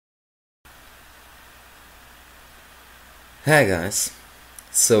Hi guys,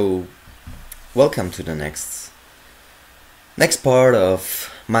 so welcome to the next part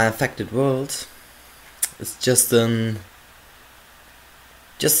of my affected world. It's just an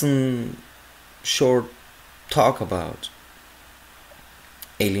short talk about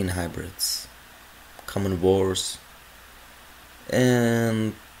alien hybrids, common wars,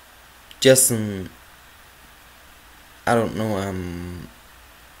 and just an I don't know.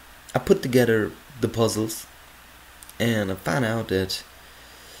 I put together the puzzles and I found out that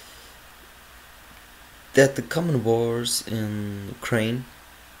the common wars in Ukraine,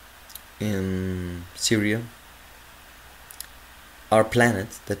 in Syria, are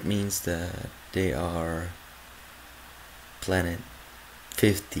planets. That means that they are planet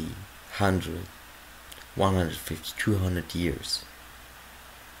 50, 100, 150, 200 years.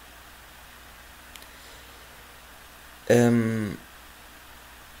 Um,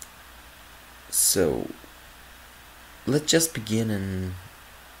 so let's just begin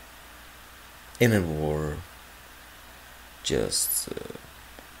in a war, just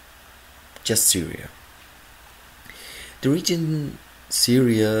Syria. The region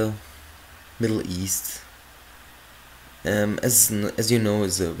Syria, Middle East, as you know,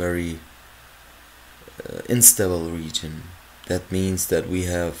 is a very unstable region. That means that we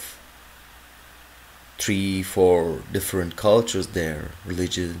have 3, 4 different cultures there: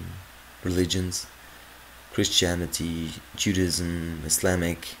 religions, Christianity, Judaism,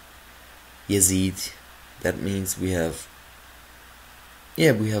 Islamic, Yazid. That means we have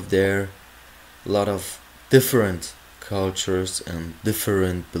there a lot of different cultures and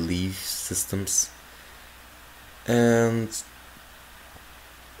different belief systems. And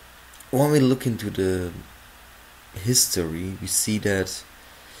when we look into the history, we see that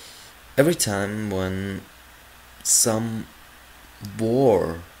every time when some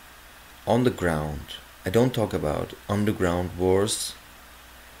war on the ground, I don't talk about underground wars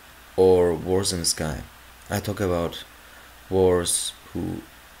or wars in the sky. I talk about wars who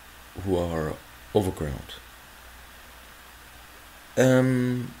are overground.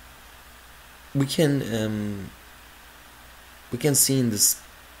 We can see in this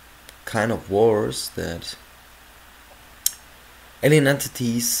kind of wars that alien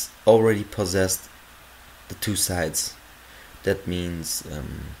entities already possessed the two sides. That means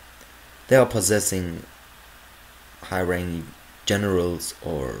they are possessing high-ranking generals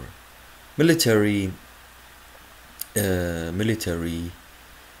or military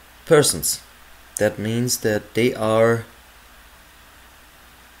persons. That means that they are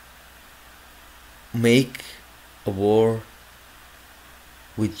make a war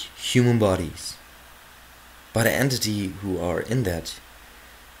with human bodies, but the entity who are in that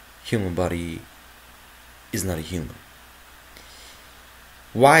human body is not a human.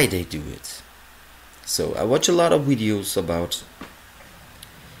 Why they do it? So I watch a lot of videos about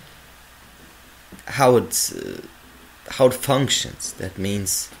how it functions. That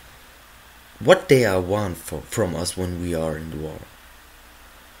means what they want from us when we are in the war.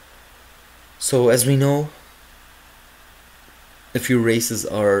 So as we know, a few races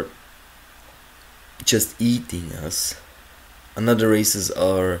are just eating us. Another races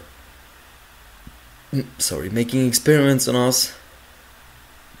are making experiments on us.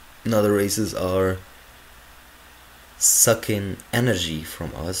 Another races are sucking energy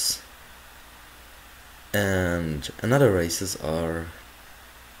from us. And another races are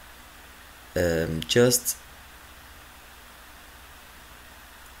just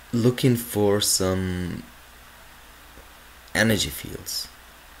looking for some energy fields.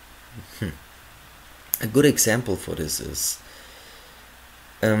 A good example for this is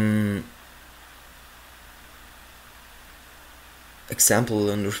example,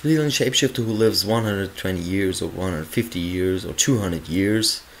 an reptilian shapeshifter who lives 120 years or 150 years or 200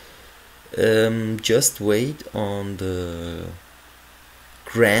 years just wait on the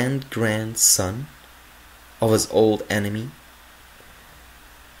grandson of his old enemy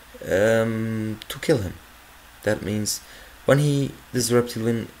to kill him. That means when this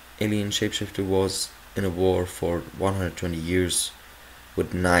reptilian alien shapeshifter was in a war for 120 years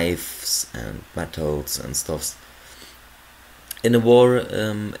with knives and metals and stuffs in a war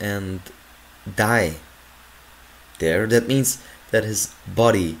and die there. That means that his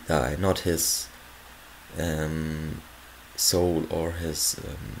body die, not his soul or his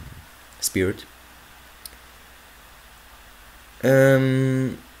spirit.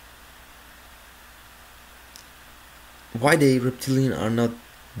 Why the reptilian are not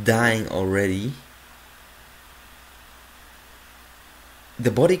dying already?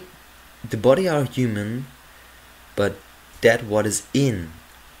 The body are human, but that what is in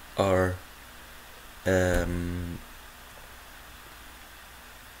are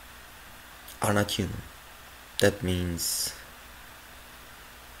are not human. That means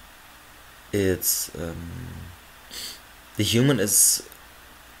it's the human is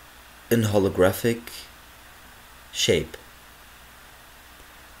in holographic shape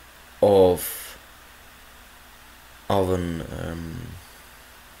of a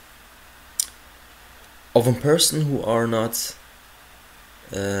person who are not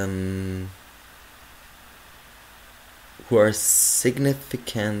who are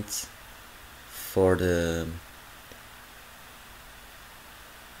significant for the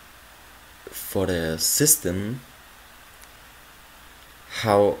system,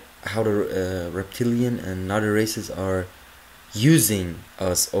 how the reptilian and other races are using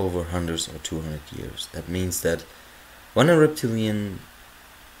us over hundreds or 200 years. That means that when a reptilian,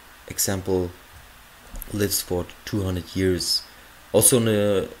 example, lives for 200 years, also in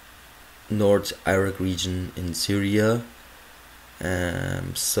the North Iraq region in Syria,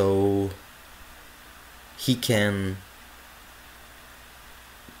 so he can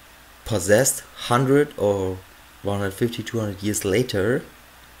possess 100 or 150, 200 years later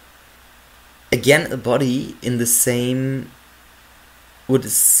again a body in the same, with the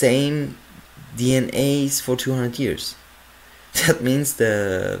same DNAs for 200 years. That means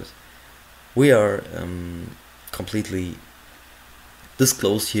that we are completely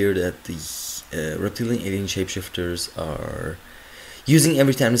disclosed here that the reptilian alien shapeshifters are using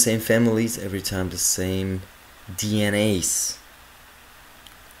every time the same families, every time the same DNAs.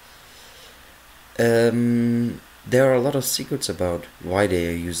 There are a lot of secrets about why they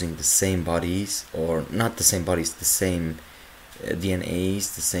are using the same bodies, or not the same bodies, the same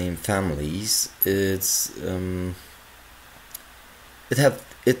DNAs, the same families. It had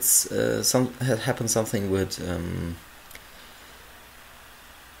happened something with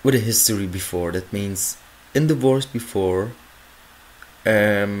a history before. That means in the wars before,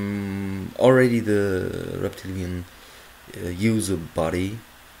 already the reptilian use a body,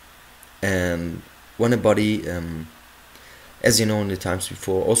 and when a body, as you know, in the times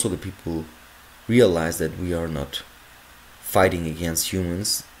before, also the people realize that we are not fighting against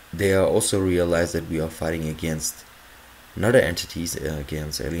humans. They are also realize that we are fighting against another entities,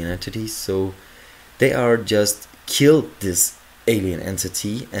 against alien entities. So they are just killed this alien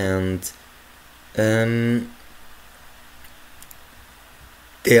entity, and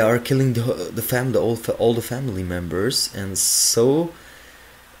they are killing the family, all the family members, and so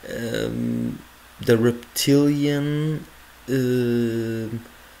the reptilian learn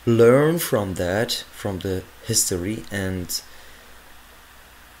from that, from the history, and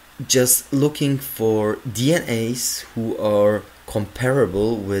just looking for DNAs who are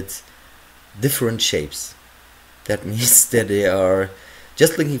comparable with different shapes. That means that they are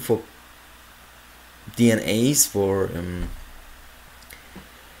just looking for DNAs for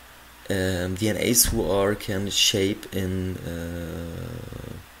DNAs who are can shape in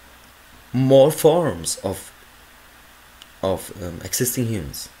more forms of existing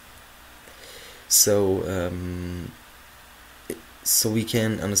humans. So so we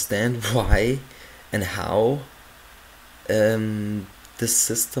can understand why and how this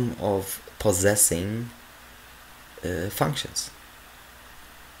system of possessing functions.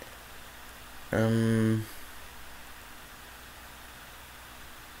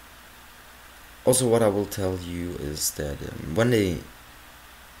 Also, what I will tell you is that when the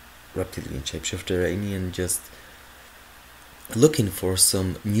reptilian shapeshifter alien just looking for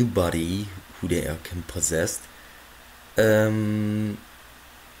some new body who they can possess, they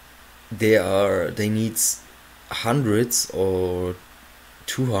need hundreds or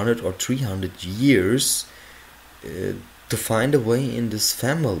 200 or 300 years to find a way in this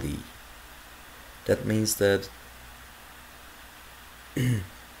family. That means that the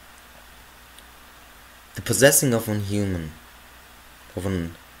possessing of an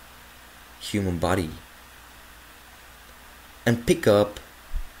human body and pick up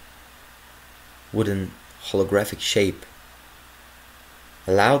with an holographic shape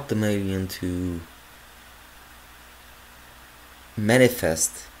allowed the alien to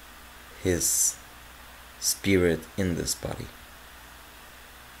manifest his spirit in this body.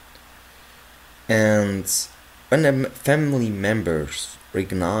 And when the family members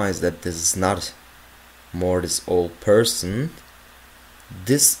recognize that this is not more this old person,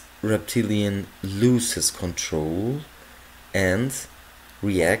 this reptilian loses control and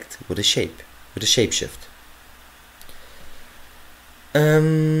react with a shapeshift.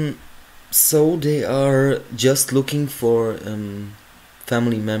 So they are just looking for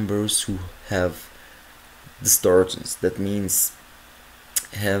family members who have distortions. That means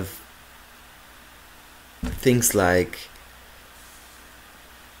have things like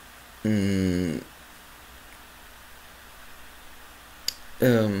mm,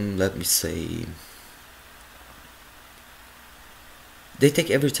 let me say, they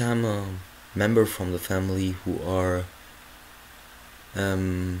take every time a member from the family who are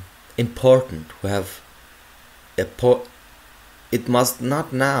important, who have a it must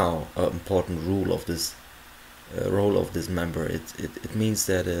not now an important rule of this role of this member. It means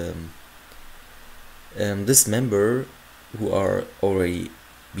that this member who are already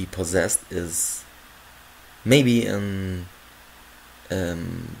be possessed is maybe in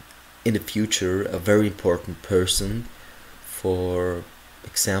the future a very important person. For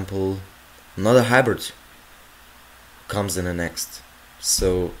example, another hybrid comes in the next.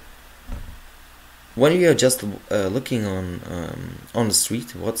 So when you are just looking on the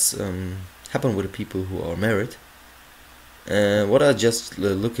street, what's happened with the people who are married? What I just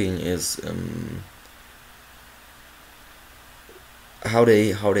looking is how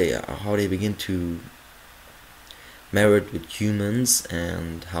they begin to marry with humans,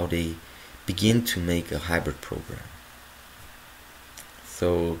 and how they begin to make a hybrid program.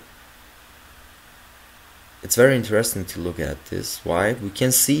 So it's very interesting to look at this. Why? We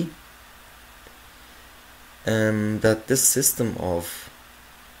can see that this system of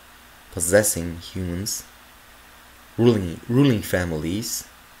possessing humans, ruling families,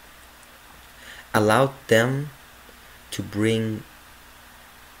 allowed them to bring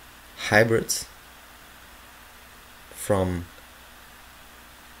hybrids from,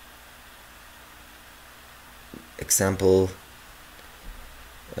 example,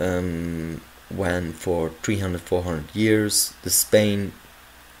 when for 300-400 years the Spain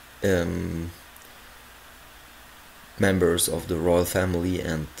members of the royal family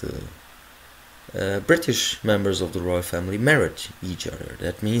and the British members of the royal family married each other.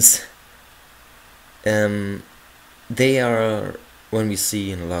 That means they are, when we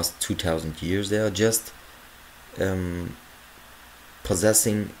see in the last 2000 years, they are just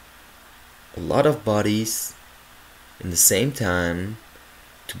possessing a lot of bodies in the same time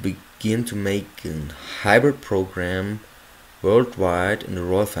to begin to make a hybrid program worldwide in the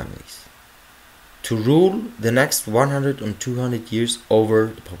royal families to rule the next 100 and 200 years over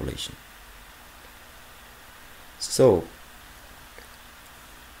the population. So,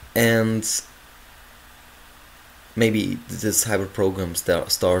 and maybe this hybrid program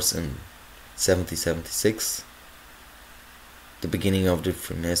starts in 1776, the beginning of the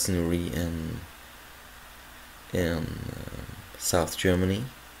Freemasonry in South Germany,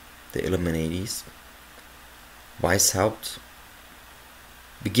 the Illuminatis. Weishaupt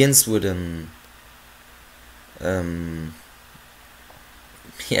begins with an with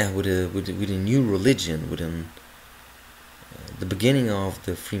a new religion, with the beginning of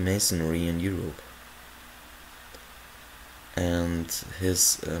the Freemasonry in Europe, and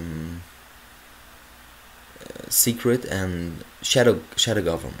his secret and shadow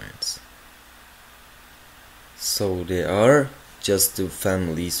governments. So they are just the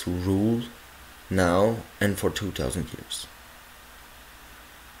families who rule now and for 2000 years.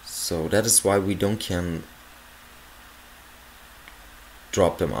 So that is why we can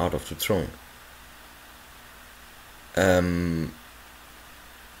drop them out of the throne.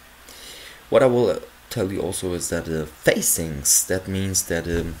 What I will tell you also is that facings, that means that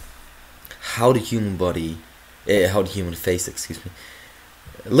how the human body, how the human face,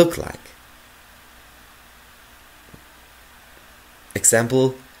 look like.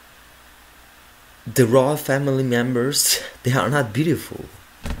 Example, the royal family members, they are not beautiful.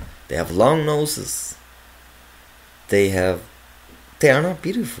 They have long noses. They are not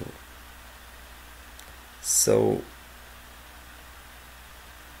beautiful. So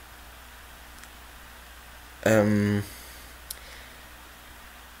I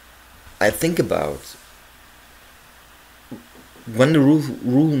think about when the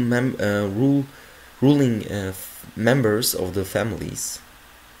ruling members of the families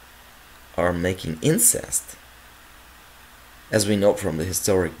are making incest, as we know from the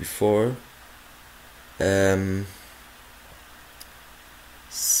historic before.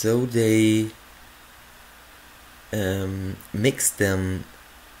 So they mix them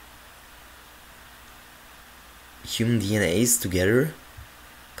human DNAs together,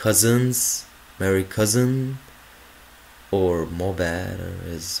 cousins marry cousin, or more bad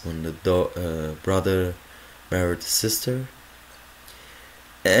is when the brother married the sister.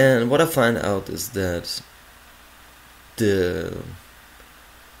 And what I find out is that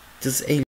this alien